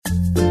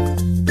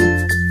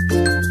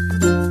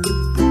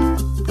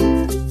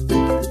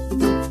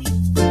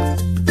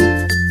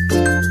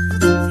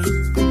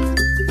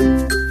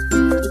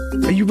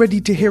ready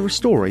to hear a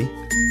story?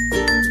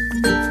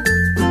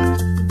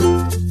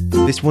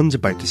 This one's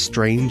about a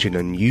strange and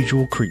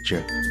unusual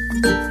creature.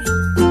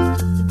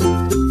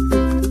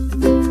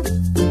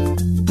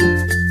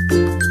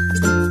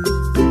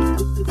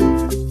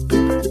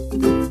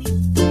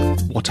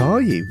 What Are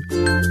You?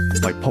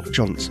 By Pop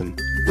Johnson.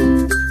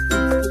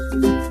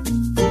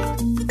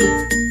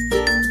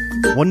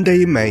 One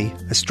day in May,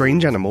 a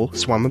strange animal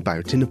swam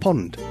about in a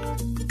pond.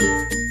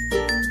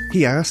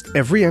 He asked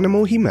every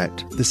animal he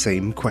met the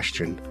same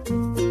question.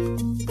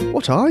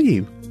 What are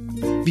you?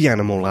 The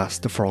animal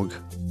asked the frog.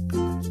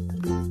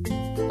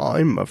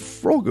 I'm a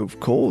frog, of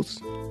course.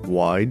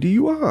 Why do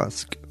you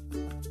ask?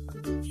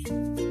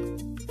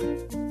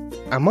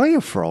 Am I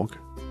a frog?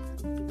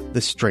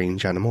 The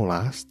strange animal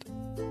asked.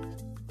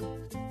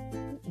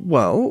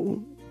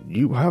 Well,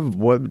 you have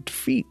webbed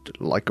feet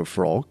like a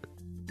frog.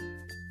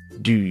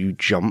 Do you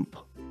jump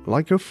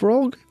like a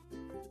frog?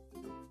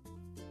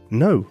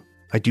 No,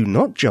 I do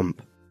not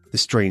jump, the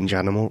strange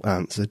animal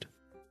answered.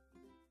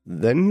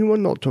 Then you are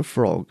not a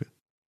frog,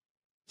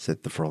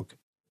 said the frog.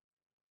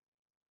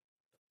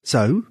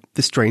 So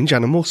the strange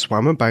animal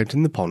swam about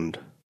in the pond.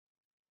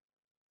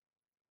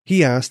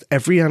 He asked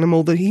every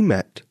animal that he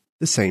met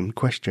the same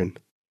question.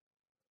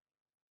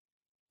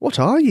 What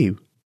are you?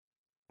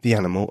 The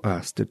animal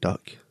asked a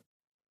duck.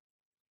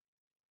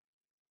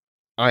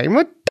 I'm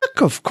a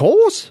duck, of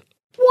course.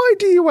 Why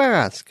do you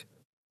ask?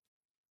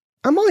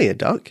 Am I a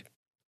duck?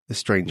 The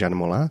strange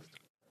animal asked.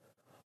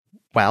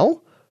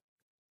 Well,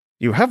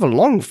 you have a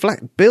long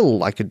flat bill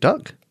like a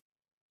duck,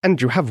 and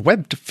you have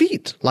webbed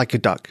feet like a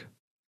duck.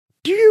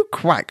 Do you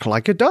quack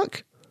like a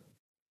duck?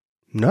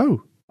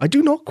 No, I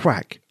do not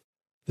quack,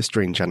 the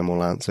strange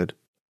animal answered.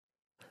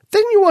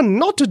 Then you are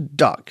not a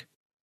duck,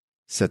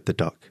 said the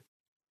duck.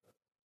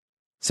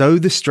 So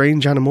the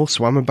strange animal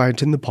swam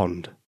about in the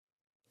pond.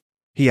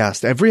 He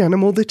asked every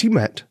animal that he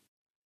met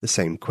the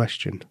same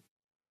question.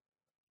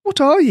 What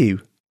are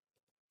you?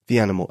 The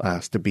animal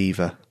asked a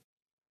beaver.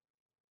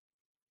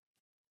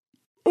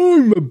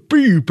 I'm a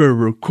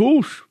beaver, of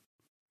course.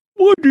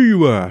 Why do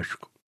you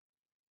ask?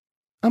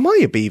 Am I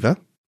a beaver?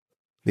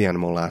 The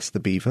animal asked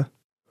the beaver.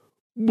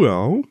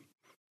 Well,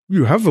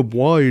 you have a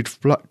wide,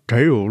 flat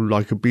tail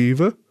like a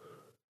beaver.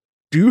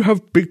 Do you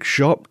have big,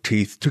 sharp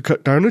teeth to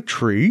cut down a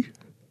tree?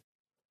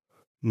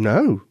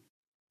 No,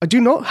 I do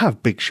not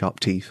have big, sharp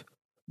teeth,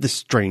 the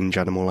strange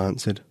animal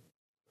answered.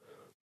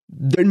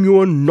 Then you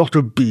are not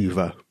a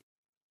beaver,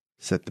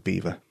 said the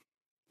beaver.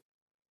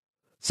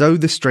 So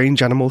the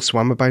strange animal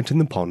swam about in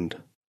the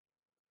pond.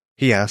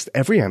 He asked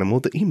every animal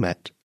that he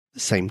met the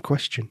same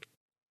question.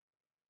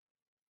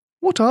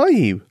 What are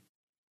you?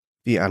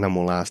 The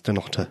animal asked an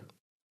otter.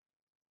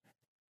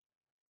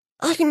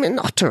 I'm an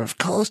otter, of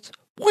course.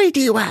 Why do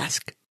you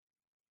ask?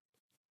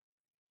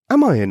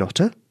 Am I an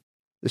otter?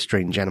 The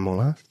strange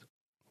animal asked.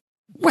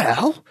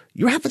 Well,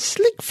 you have a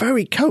slick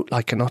furry coat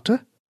like an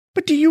otter,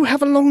 but do you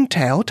have a long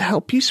tail to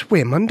help you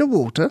swim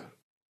underwater?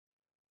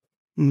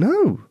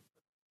 No,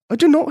 I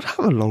do not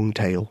have a long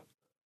tail,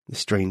 the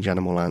strange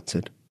animal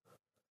answered.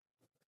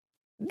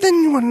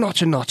 Then you are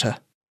not an otter,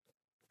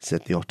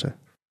 said the otter.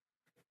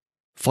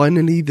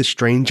 Finally, the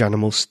strange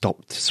animal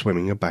stopped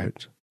swimming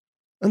about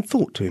and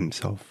thought to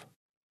himself,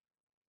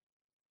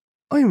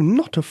 I am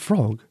not a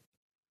frog,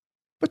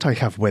 but I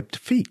have webbed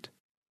feet.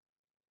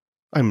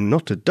 I am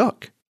not a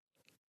duck,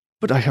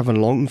 but I have a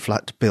long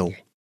flat bill.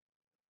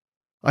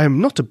 I am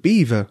not a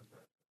beaver,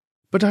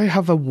 but I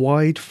have a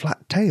wide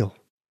flat tail.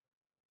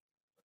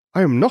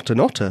 I am not an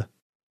otter,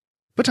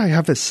 but I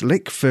have a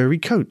slick furry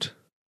coat.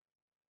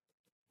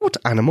 What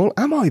animal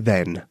am I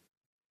then?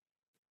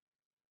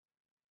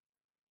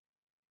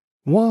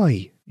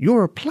 Why,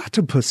 you're a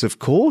platypus, of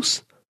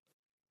course.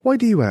 Why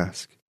do you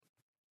ask?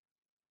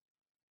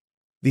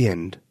 The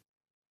end.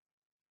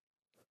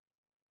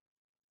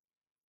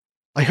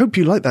 I hope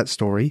you liked that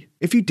story.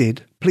 If you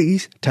did,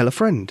 please tell a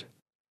friend.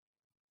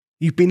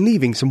 You've been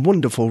leaving some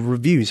wonderful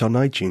reviews on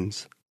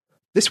iTunes.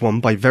 This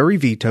one by Very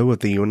Vito of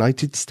the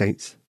United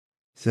States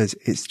says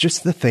it's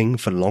just the thing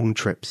for long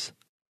trips.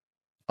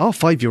 Our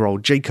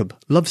 5-year-old Jacob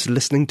loves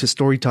listening to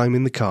Storytime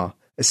in the car,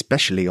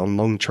 especially on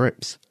long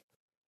trips.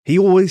 He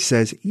always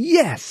says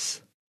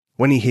yes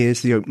when he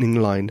hears the opening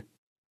line,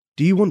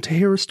 Do you want to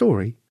hear a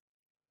story?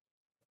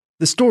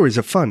 The stories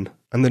are fun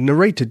and the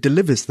narrator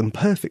delivers them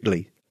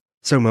perfectly.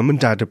 So Mum and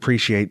Dad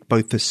appreciate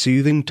both the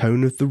soothing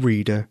tone of the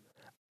reader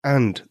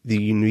and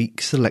the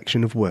unique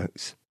selection of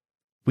works.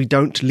 We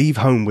don't leave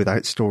home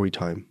without story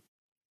time.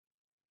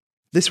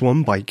 This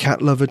one by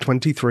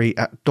CatLover23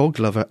 at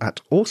DogLover at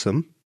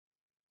Awesome,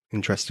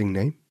 interesting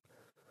name,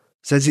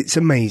 says it's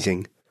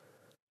amazing.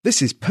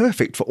 This is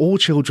perfect for all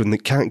children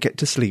that can't get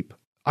to sleep.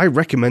 I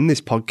recommend this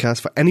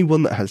podcast for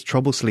anyone that has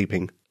trouble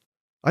sleeping.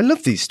 I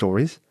love these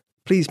stories.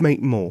 Please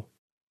make more.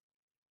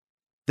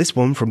 This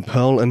one from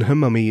Pearl and her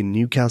mummy in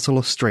Newcastle,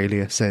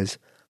 Australia says,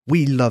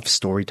 We love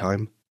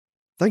Storytime.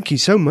 Thank you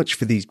so much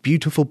for these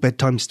beautiful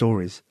bedtime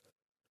stories.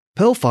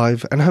 Pearl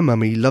 5 and her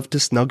mummy love to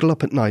snuggle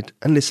up at night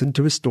and listen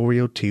to a story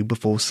or two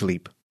before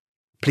sleep.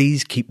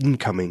 Please keep them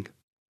coming.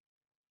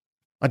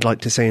 I'd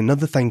like to say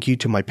another thank you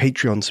to my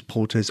Patreon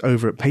supporters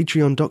over at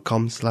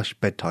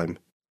patreon.com/bedtime.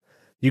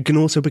 You can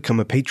also become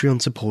a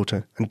Patreon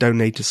supporter and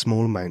donate a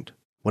small amount,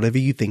 whatever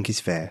you think is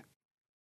fair.